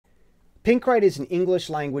PinkWrite is an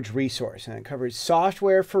English language resource, and it covers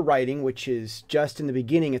software for writing, which is just in the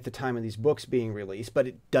beginning at the time of these books being released, but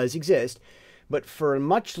it does exist. But for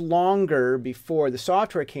much longer before the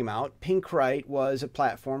software came out, PinkWrite was a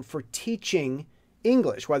platform for teaching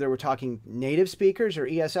English, whether we're talking native speakers or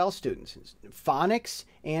ESL students. It's phonics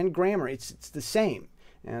and grammar, it's the same.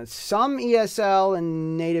 Now, some ESL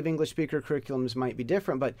and native English speaker curriculums might be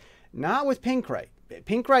different, but not with PinkWrite.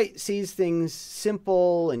 PinkWrite sees things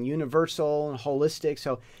simple and universal and holistic,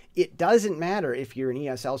 so it doesn't matter if you're an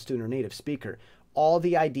ESL student or native speaker. All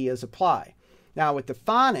the ideas apply. Now with the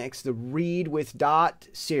phonics, the Read with Dot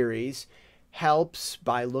series helps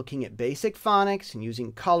by looking at basic phonics and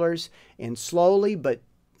using colors, and slowly but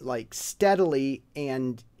like steadily,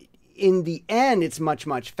 and in the end it's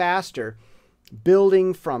much faster,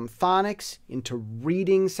 building from phonics into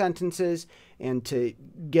reading sentences and to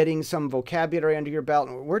getting some vocabulary under your belt.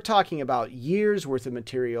 We're talking about years worth of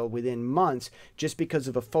material within months just because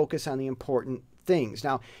of a focus on the important things.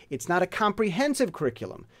 Now, it's not a comprehensive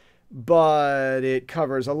curriculum, but it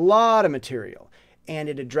covers a lot of material and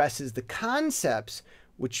it addresses the concepts,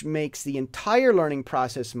 which makes the entire learning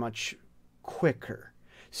process much quicker.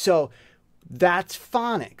 So that's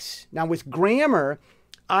phonics. Now with grammar,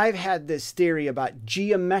 I've had this theory about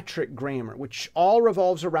geometric grammar, which all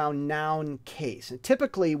revolves around noun case. And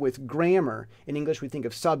typically with grammar, in English we think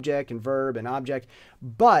of subject and verb and object,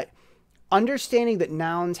 but understanding that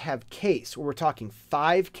nouns have case, where we're talking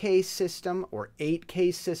 5-case system or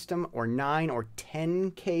 8-case system or 9 or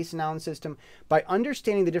 10-case noun system, by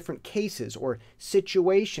understanding the different cases or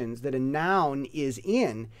situations that a noun is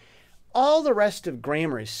in, all the rest of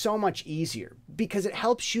grammar is so much easier because it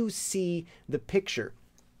helps you see the picture.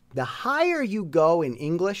 The higher you go in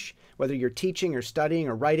English, whether you're teaching or studying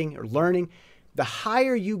or writing or learning, the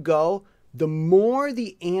higher you go, the more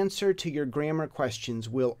the answer to your grammar questions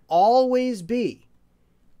will always be,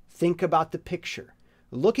 think about the picture.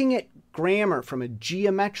 Looking at grammar from a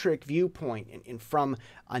geometric viewpoint and from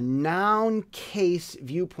a noun case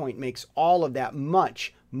viewpoint makes all of that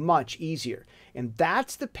much easier. And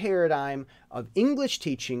that's the paradigm of English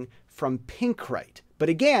teaching from PinkWrite. But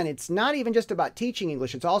again, it's not even just about teaching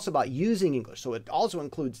English, it's also about using English. So it also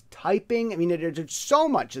includes typing. I mean, there's so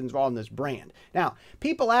much involved in this brand. Now,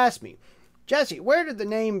 people ask me, Jesse, where did the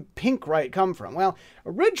name PinkWrite come from? Well,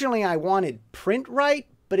 originally I wanted PrintWrite,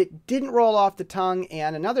 but it didn't roll off the tongue,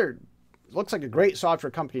 and another, looks like a great software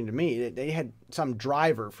company to me, they had some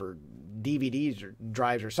driver for DVDs or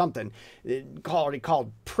drives or something already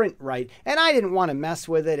called PrintWrite, and I didn't want to mess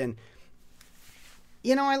with it. And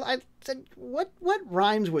you know, I said, what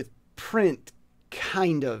rhymes with print,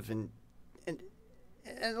 kind of, and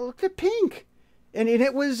look at pink. And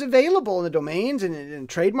it was available in the domains and in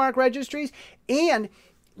trademark registries. And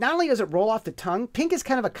not only does it roll off the tongue, pink is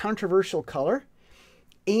kind of a controversial color.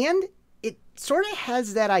 And it sort of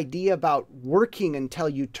has that idea about working until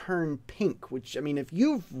you turn pink, which, I mean, if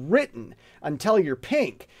you've written until you're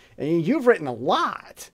pink, and you've written a lot,